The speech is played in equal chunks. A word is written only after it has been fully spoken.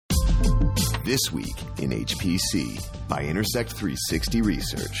This Week in HPC by Intersect 360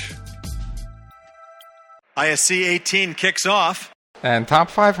 Research. ISC 18 kicks off. And Top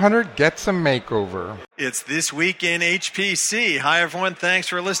 500 gets a makeover. It's This Week in HPC. Hi, everyone. Thanks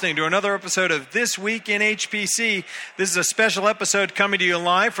for listening to another episode of This Week in HPC. This is a special episode coming to you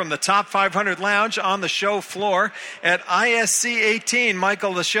live from the Top 500 Lounge on the show floor at ISC 18.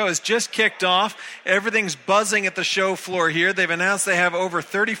 Michael, the show has just kicked off. Everything's buzzing at the show floor here. They've announced they have over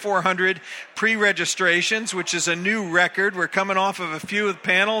 3,400 pre-registrations, which is a new record. We're coming off of a few of the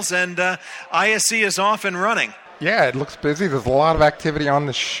panels, and ISC is off and running. Yeah, it looks busy. There's a lot of activity on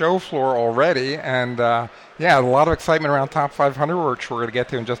the show floor already, and a lot of excitement around Top 500, which we're going to get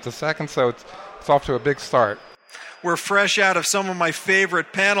to in just a second, so it's off to a big start. We're fresh out of some of my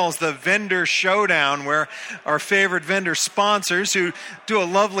favorite panels, the Vendor Showdown, where our favorite vendor sponsors, who do a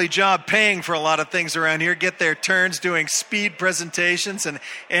lovely job paying for a lot of things around here, get their turns doing speed presentations and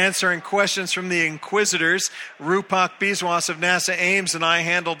answering questions from the Inquisitors. Rupak Biswas of NASA Ames and I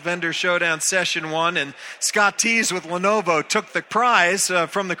handled Vendor Showdown Session 1, and Scott Tees with Lenovo took the prize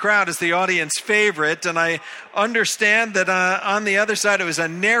from the crowd as the audience favorite, and I understand that on the other side it was a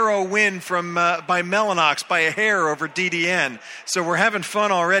narrow win by Mellanox by a hair over DDN. So we're having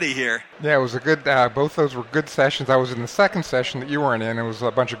fun already here. Yeah, it was a good, both those were good sessions. I was in the second session that you weren't in. It was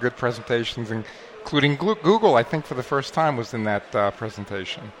a bunch of good presentations, including Google, I think for the first time, was in that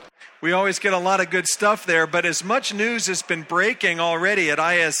presentation. We always get a lot of good stuff there, but as much news has been breaking already at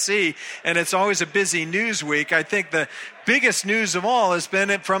ISC, and it's always a busy news week, I think the biggest news of all has been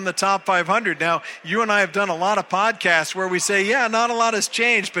from the Top 500. Now, you and I have done a lot of podcasts where we say, yeah, not a lot has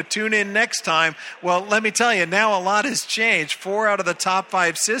changed, but tune in next time. Well, let me tell you, now a lot has changed. 4 out of the top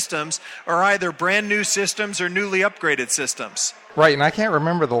 5 systems are either brand new systems or newly upgraded systems. Right, and I can't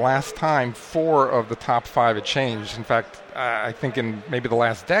remember the last time 4 of the top 5 had changed. In fact, I think in maybe the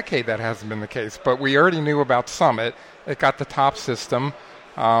last decade that hasn't been the case. But we already knew about Summit. It got the top system,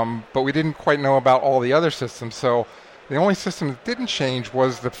 but we didn't quite know about all the other systems. So the only system that didn't change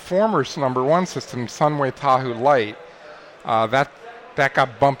was the former number 1 system, Sunway Tahoe Light. That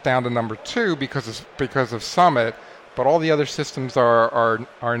got bumped down to number 2 because of Summit. But all the other systems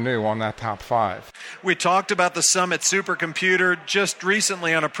are new on that top 5. We talked about the Summit supercomputer just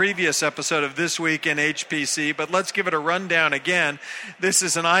recently on a previous episode of This Week in HPC, but let's give it a rundown again. This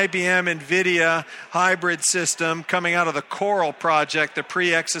is an IBM NVIDIA hybrid system coming out of the Coral project, the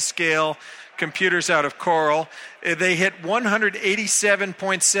pre-exascale computers out of Coral. They hit 187.7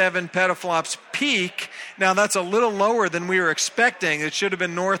 petaflops peak. Now, that's a little lower than we were expecting. It should have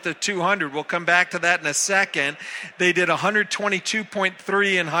been north of 200. We'll come back to that in a second. They did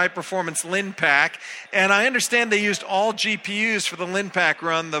 122.3 in high-performance LINPACK. And I understand they used all GPUs for the LINPACK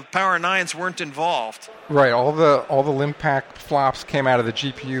run. The Power 9s weren't involved. Right. All the LINPACK flops came out of the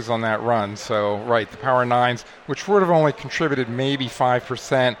GPUs on that run. So, right, the Power 9s, which would have only contributed maybe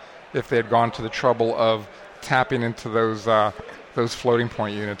 5% if they had gone to the trouble of tapping into those floating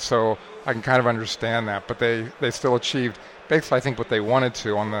point units. So I can kind of understand that, but they still achieved basically, I think, what they wanted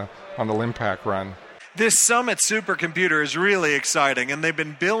to on the LINPACK run. This Summit supercomputer is really exciting, and they've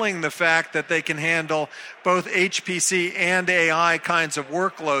been billing the fact that they can handle both HPC and AI kinds of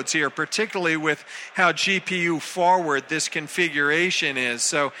workloads here, particularly with how GPU forward this configuration is.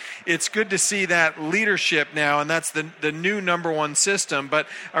 So it's good to see that leadership now, and that's the new number 1 system. But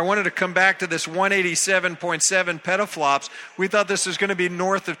I wanted to come back to this 187.7 petaflops. We thought this was going to be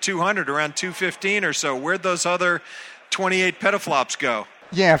north of 200, around 215 or so. Where'd those other 28 petaflops go?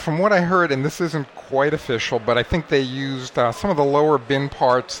 Yeah, from what I heard, and this isn't quite official, but I think they used some of the lower bin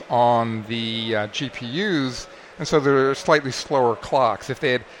parts on the GPUs, and so they're slightly slower clocks. If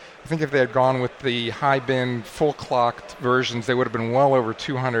they had gone with the high bin, full clocked versions, they would have been well over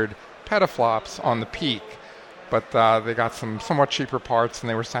 200 petaflops on the peak. But they got some somewhat cheaper parts, and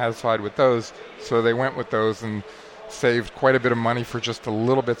they were satisfied with those, so they went with those and saved quite a bit of money for just a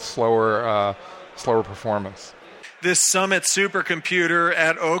little bit slower performance. This Summit supercomputer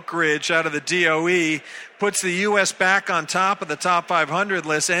at Oak Ridge out of the DOE puts the U.S. back on top of the top 500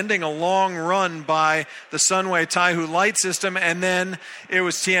 list, ending a long run by the Sunway Tahoe Light system, and then it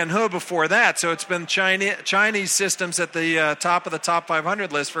was Tianhe before that. So it's been Chinese systems at the top of the top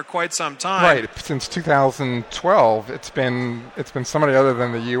 500 list for quite some time. Right, since 2012, it's been somebody other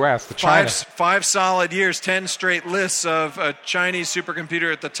than the U.S. The China. Five solid years, 10 straight lists of a Chinese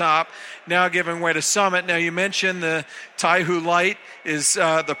supercomputer at the top, now giving way to Summit. Now you mentioned the Tahoe Light is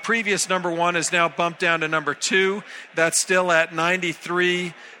the previous number 1 is now bumped down to number 2. That's still at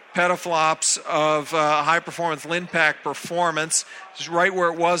 93 petaflops of high-performance Linpack Performance. It's right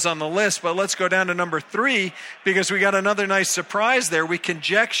where it was on the list, but let's go down to number 3 because we got another nice surprise there. We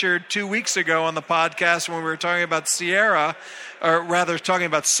conjectured 2 weeks ago on the podcast when we were talking about Sierra, or rather talking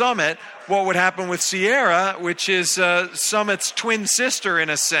about Summit, what would happen with Sierra, which is Summit's twin sister in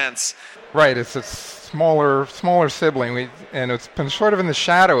a sense. Right, it's a smaller sibling, and it's been sort of in the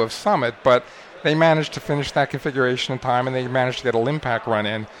shadow of Summit, but they managed to finish that configuration in time, and they managed to get a Linpack run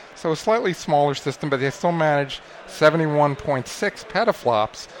in. So a slightly smaller system, but they still managed 71.6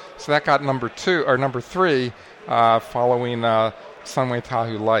 petaflops. So that got number 3, following Sunway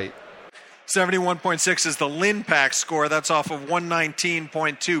Tahoe Light. 71.6 is the Linpack score. That's off of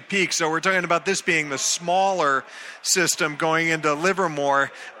 119.2 peak. So we're talking about this being the smaller system going into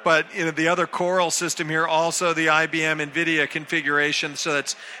Livermore. But the other Coral system here, also the IBM NVIDIA configuration. So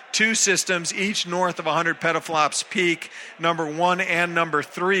that's 2 systems, each north of 100 petaflops peak, number 1 and number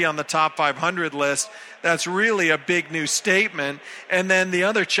 3 on the top 500 list. That's really a big new statement. And then the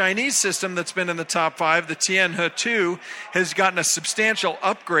other Chinese system that's been in the top 5, the Tianhe 2, has gotten a substantial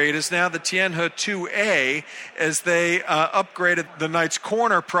upgrade. Is now the Tianhe 2A, as they upgraded the Knights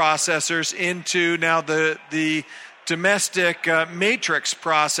Corner processors into now the domestic matrix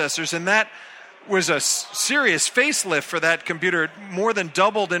processors, and that was a serious facelift for that computer. It more than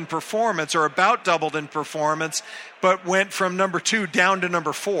doubled in performance, or about doubled in performance, but went from number 2 down to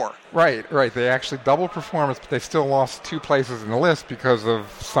number 4. Right. They actually doubled performance, but they still lost 2 places in the list because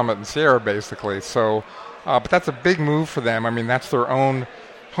of Summit and Sierra, basically. So, but that's a big move for them. I mean, that's their own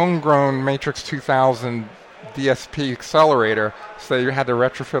homegrown Matrix 2000 DSP accelerator, so they had to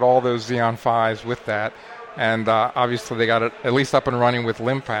retrofit all those Xeon Phis with that. And obviously they got it at least up and running with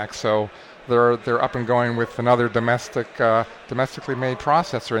Linpack, so they're up and going with another domestically made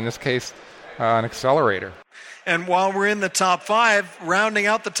processor, in this case an accelerator. And while we're in the top 5, rounding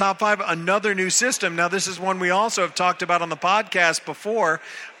out the top 5, another new system. Now this is one we also have talked about on the podcast before,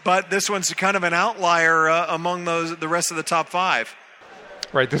 but this one's kind of an outlier among the rest of the top 5.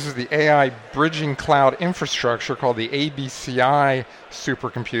 Right, this is the AI Bridging Cloud Infrastructure called the ABCI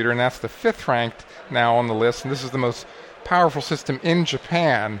supercomputer, and that's the 5th ranked now on the list, and this is the most powerful system in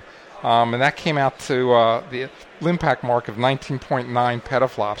Japan, and that came out to the Linpack mark of 19.9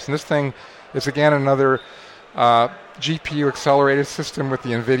 petaflops. And this thing is, again, another GPU accelerated system with the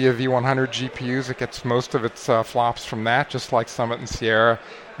NVIDIA V100 GPUs. It gets most of its flops from that, just like Summit and Sierra.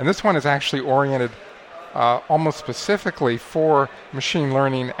 And this one is actually oriented almost specifically for machine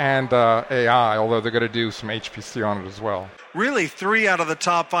learning and AI, although they're going to do some HPC on it as well. Really, 3 out of the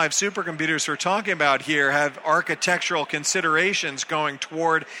top 5 supercomputers we're talking about here have architectural considerations going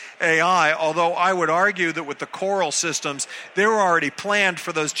toward AI, although I would argue that with the Coral systems, they were already planned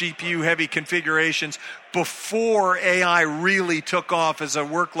for those GPU-heavy configurations before AI really took off as a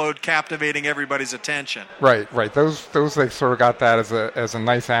workload captivating everybody's attention. Right. Those they sort of got that as a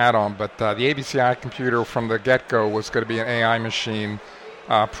nice add-on, but the ABCI computer from the get-go was going to be an AI machine,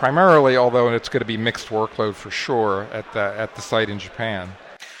 primarily, although it's going to be mixed workload for sure at the site in Japan.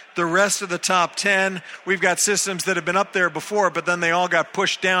 The rest of the top 10, we've got systems that have been up there before, but then they all got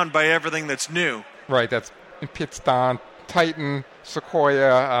pushed down by everything that's new. Right, that's Pittston, Titan,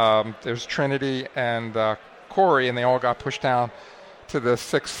 Sequoia, there's Trinity, and Cori, and they all got pushed down to the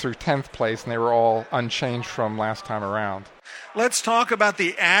 6th through 10th place, and they were all unchanged from last time around. Let's talk about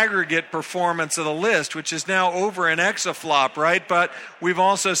the aggregate performance of the list, which is now over an exaflop, right? But we've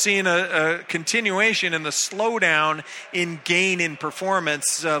also seen a continuation in the slowdown in gain in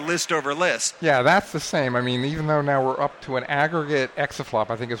performance list over list. Yeah, that's the same. I mean, even though now we're up to an aggregate exaflop,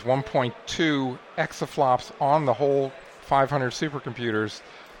 I think it's 1.2 exaflops on the whole 500 supercomputers,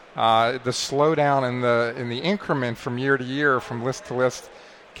 the slowdown in the increment from year to year, from list to list,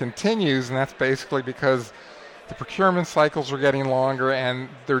 continues, and that's basically because the procurement cycles are getting longer, and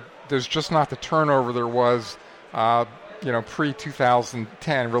there's just not the turnover there was,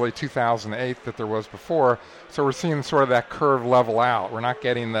 pre-2010, really 2008 that there was before. So we're seeing sort of that curve level out. We're not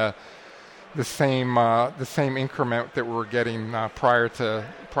getting the same increment that we were getting prior to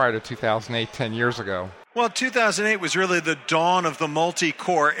 2008, 10 years ago. Well, 2008 was really the dawn of the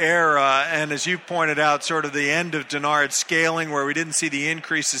multi-core era, and as you pointed out, sort of the end of Dennard scaling, where we didn't see the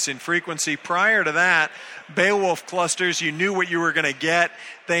increases in frequency. Prior to that, Beowulf clusters, you knew what you were going to get.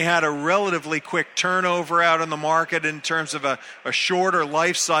 They had a relatively quick turnover out in the market in terms of a shorter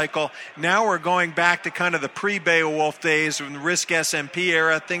life cycle. Now we're going back to kind of the pre-Beowulf days, when the RISC SMP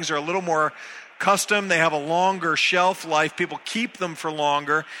era. Things are a little more custom. They have a longer shelf life. People keep them for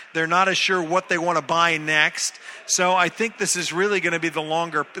longer. They're not as sure what they want to buy next. So I think this is really going to be the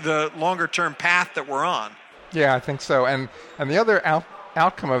longer term path that we're on. Yeah, I think so. And the other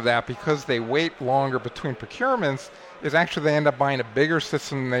outcome of that, because they wait longer between procurements, is actually they end up buying a bigger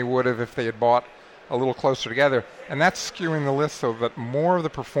system than they would have if they had bought a little closer together. And that's skewing the list so that more of the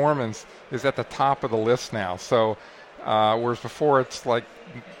performance is at the top of the list now. So whereas before it's like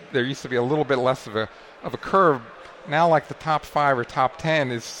there used to be a little bit less of a curve, now like the top 5 or top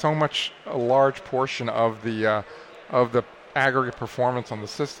 10 is so much a large portion of the aggregate performance on the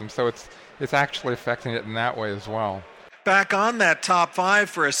system. So it's actually affecting it in that way as well. Back on that top 5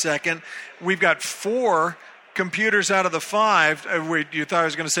 for a second, we've got 4 computers out of the 5. You thought I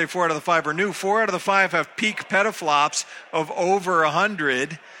was going to say 4 out of the 5 are new. 4 out of the 5 have peak petaflops of over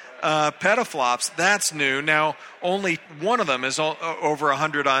 100 petaflops. That's new. Now, only one of them is over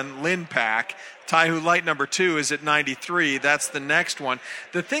 100 on LinPack. Taihu Lite number 2 is at 93. That's the next one.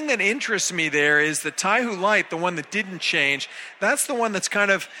 The thing that interests me there is the Taihu Lite, the one that didn't change, that's the one that's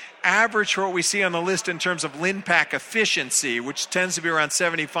kind of average for what we see on the list in terms of LinPack efficiency, which tends to be around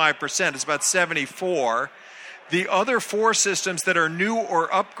 75%. It's about 74. The other 4 systems that are new or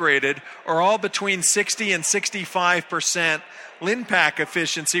upgraded are all between 60 and 65% LinPack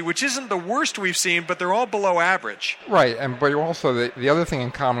efficiency, which isn't the worst we've seen, but they're all below average. Right, but also the other thing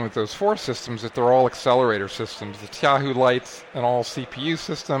in common with those 4 systems is that they're all accelerator systems. The Taihu Lite's an all CPU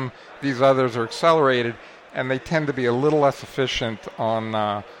system. These others are accelerated, and they tend to be a little less efficient on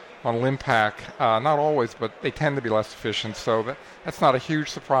LinPack. Not always, but they tend to be less efficient. So that's not a huge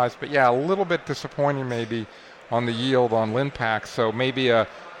surprise. But yeah, a little bit disappointing maybe on the yield on LinPack. So maybe a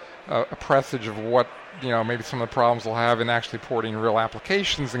presage of what maybe some of the problems we'll have in actually porting real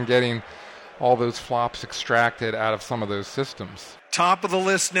applications and getting all those flops extracted out of some of those systems. Top of the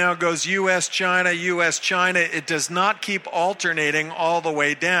list now goes US, China, US, China. It does not keep alternating all the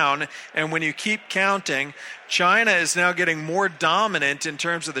way down. And when you keep counting, China is now getting more dominant in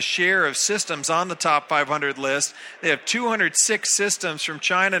terms of the share of systems on the top 500 list. They have 206 systems from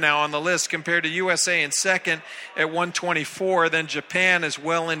China now on the list compared to USA in second at 124. Then Japan is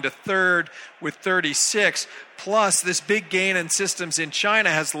well into third with 36. Plus, this big gain in systems in China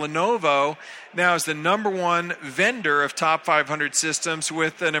has Lenovo now as the number 1 vendor of top 500 systems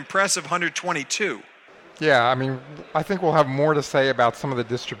with an impressive 122. Yeah, I mean, I think we'll have more to say about some of the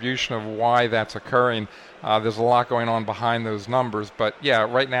distribution of why that's occurring. There's a lot going on behind those numbers. But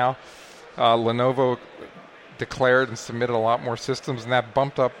yeah, right now, Lenovo declared and submitted a lot more systems, and that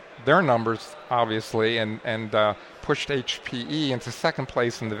bumped up their numbers, obviously, and pushed HPE into second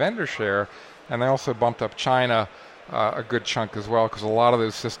place in the vendor share. And they also bumped up China a good chunk as well, because a lot of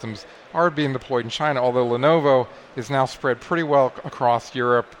those systems are being deployed in China, although Lenovo is now spread pretty well across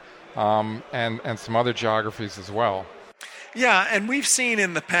Europe and some other geographies as well. Yeah, and we've seen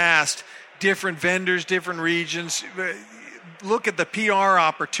in the past different vendors, different regions look at the PR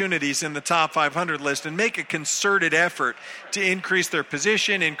opportunities in the top 500 list and make a concerted effort to increase their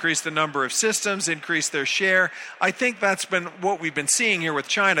position, increase the number of systems, increase their share. I think that's been what we've been seeing here with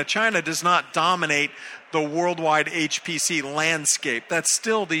China. China does not dominate the worldwide HPC landscape. That's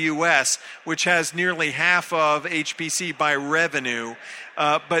still the U.S., which has nearly half of HPC by revenue.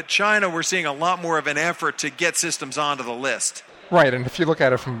 But China, we're seeing a lot more of an effort to get systems onto the list. Right, and if you look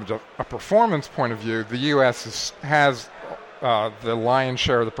at it from a performance point of view, the U.S. has the lion's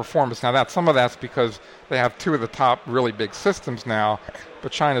share of the performance. Now, some of that's because they have 2 of the top really big systems now,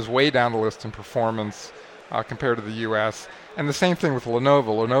 but China's way down the list in performance compared to the U.S. And the same thing with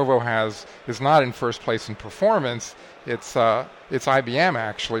Lenovo. Lenovo is not in first place in performance. It's IBM,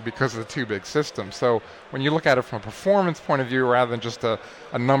 actually, because of the 2 big systems. So when you look at it from a performance point of view rather than just a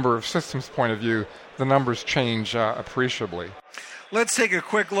number of systems point of view, the numbers change appreciably. Let's take a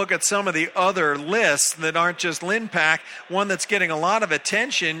quick look at some of the other lists that aren't just LinPack. One that's getting a lot of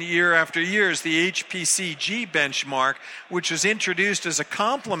attention year after year is the HPC-G benchmark, which was introduced as a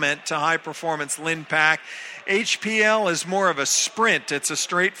complement to high-performance LinPack. HPL is more of a sprint. It's a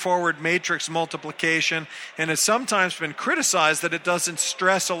straightforward matrix multiplication, and has sometimes been criticized that it doesn't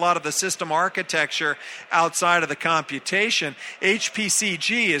stress a lot of the system architecture outside of the computation.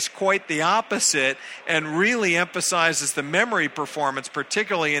 HPC-G is quite the opposite and really emphasizes the memory performance,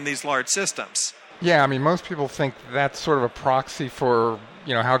 particularly in these large systems. Yeah, I mean, most people think that's sort of a proxy for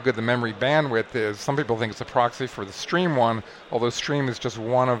how good the memory bandwidth is. Some people think it's a proxy for the Stream one, although Stream is just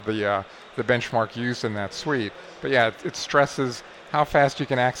one of the benchmark used in that suite. But yeah, it stresses how fast you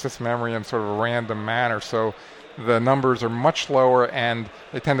can access memory in sort of a random manner. So the numbers are much lower, and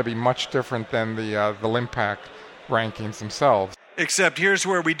they tend to be much different than the LinPack rankings themselves. Except here's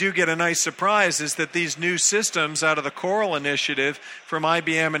where we do get a nice surprise, is that these new systems out of the Coral Initiative from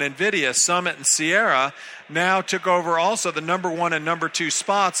IBM and NVIDIA, Summit and Sierra, now took over also the number 1 and number 2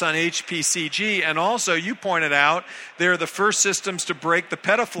 spots on HPCG. And also, you pointed out, they're the first systems to break the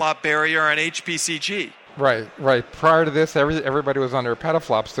petaflop barrier on HPCG. Right. Prior to this, everybody was under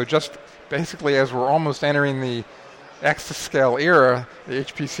petaflops. So just basically as we're almost entering the exascale era, the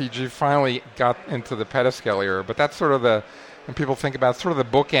HPCG finally got into the petascale era. But that's sort of when people think about sort of the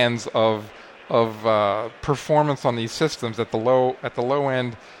bookends of performance on these systems. At the low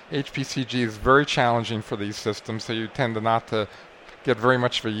end, HPCG is very challenging for these systems, so you tend to not to get very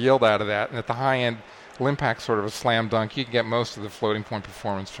much of a yield out of that. And at the high end, LINPAC's sort of a slam dunk. You can get most of the floating point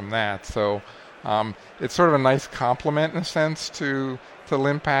performance from that. So it's sort of a nice complement in a sense to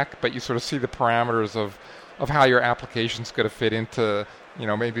LINPAC, but you sort of see the parameters of how your application's going to fit into,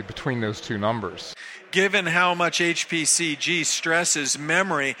 maybe between those two numbers. Given how much HPCG stresses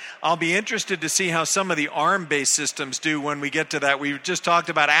memory, I'll be interested to see how some of the ARM-based systems do when we get to that. We just talked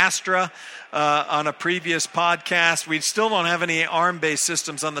about Astra on a previous podcast. We still don't have any ARM-based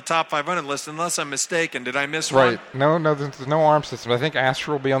systems on the top 500 list, unless I'm mistaken. Did I miss one? Right. No, there's no ARM system. I think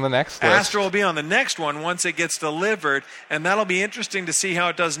Astra will be on the next list. Astra will be on the next one once it gets delivered, and that'll be interesting to see how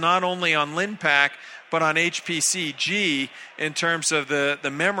it does not only on LINPAC, but on HPCG in terms of the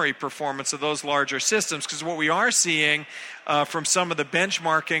memory performance of those larger systems. Because what we are seeing from some of the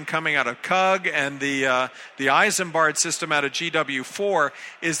benchmarking coming out of CUG and the Isambard system out of GW4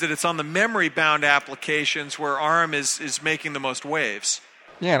 is that it's on the memory-bound applications where ARM is making the most waves.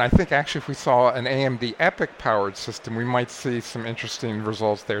 Yeah, and I think actually if we saw an AMD EPYC-powered system, we might see some interesting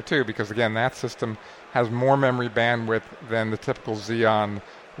results there too, because again, that system has more memory bandwidth than the typical Xeon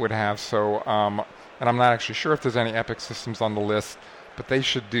would have. So, and I'm not actually sure if there's any EPYC systems on the list, but they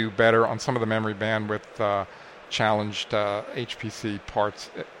should do better on some of the memory bandwidth challenged HPC parts.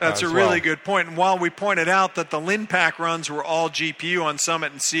 That's a really good point. And while we pointed out that the LINPAC runs were all GPU on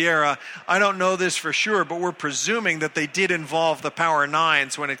Summit and Sierra, I don't know this for sure, but we're presuming that they did involve the Power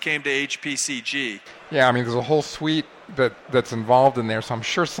 9s when it came to HPCG. Yeah, I mean, there's a whole suite that's involved in there, so I'm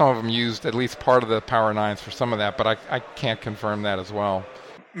sure some of them used at least part of the Power 9s for some of that, but I can't confirm that as well.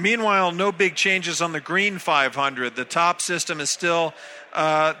 Meanwhile, no big changes on the Green 500. The top system is still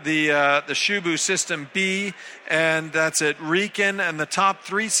the Shubu System B, and that's at Riken. And the top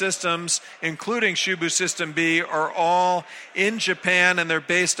 3 systems, including Shubu System B, are all in Japan, and they're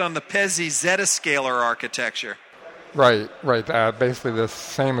based on the PEZY Zetascaler architecture. Right. Basically the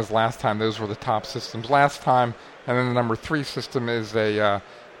same as last time. Those were the top systems last time. And then the number 3 system is a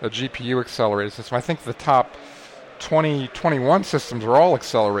GPU accelerated system. I think the top 2021 systems are all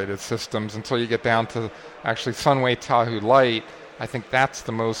accelerated systems until you get down to actually Sunway Tahoe Light. I think that's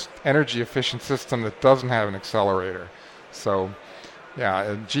the most energy efficient system that doesn't have an accelerator. So,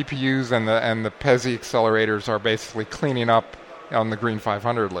 yeah, GPUs and the PEZY accelerators are basically cleaning up on the Green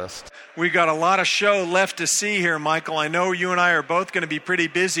 500 list. We got a lot of show left to see here, Michael. I know you and I are both going to be pretty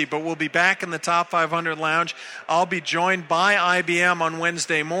busy, but we'll be back in the Top 500 Lounge. I'll be joined by IBM on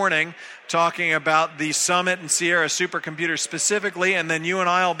Wednesday morning talking about the Summit and Sierra supercomputers specifically, and then you and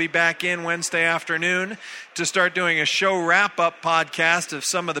I will be back in Wednesday afternoon to start doing a show wrap-up podcast of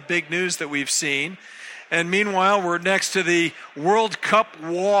some of the big news that we've seen. And meanwhile, we're next to the World Cup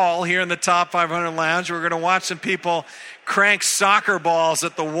wall here in the Top 500 Lounge. We're going to watch some people crank soccer balls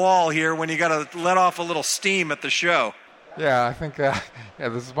at the wall here when you got to let off a little steam at the show. Yeah, I think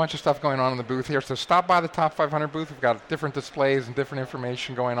there's a bunch of stuff going on in the booth here. So stop by the Top 500 booth. We've got different displays and different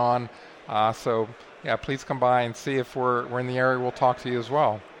information going on. So, yeah, please come by and see if we're in the area. We'll talk to you as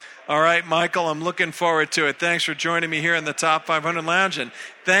well. All right, Michael, I'm looking forward to it. Thanks for joining me here in the Top 500 Lounge, and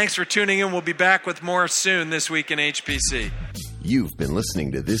thanks for tuning in. We'll be back with more soon this week in HPC. You've been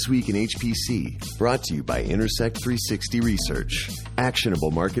listening to This Week in HPC, brought to you by Intersect 360 Research,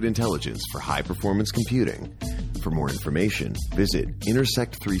 actionable market intelligence for high-performance computing. For more information, visit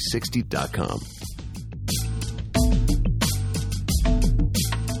intersect360.com.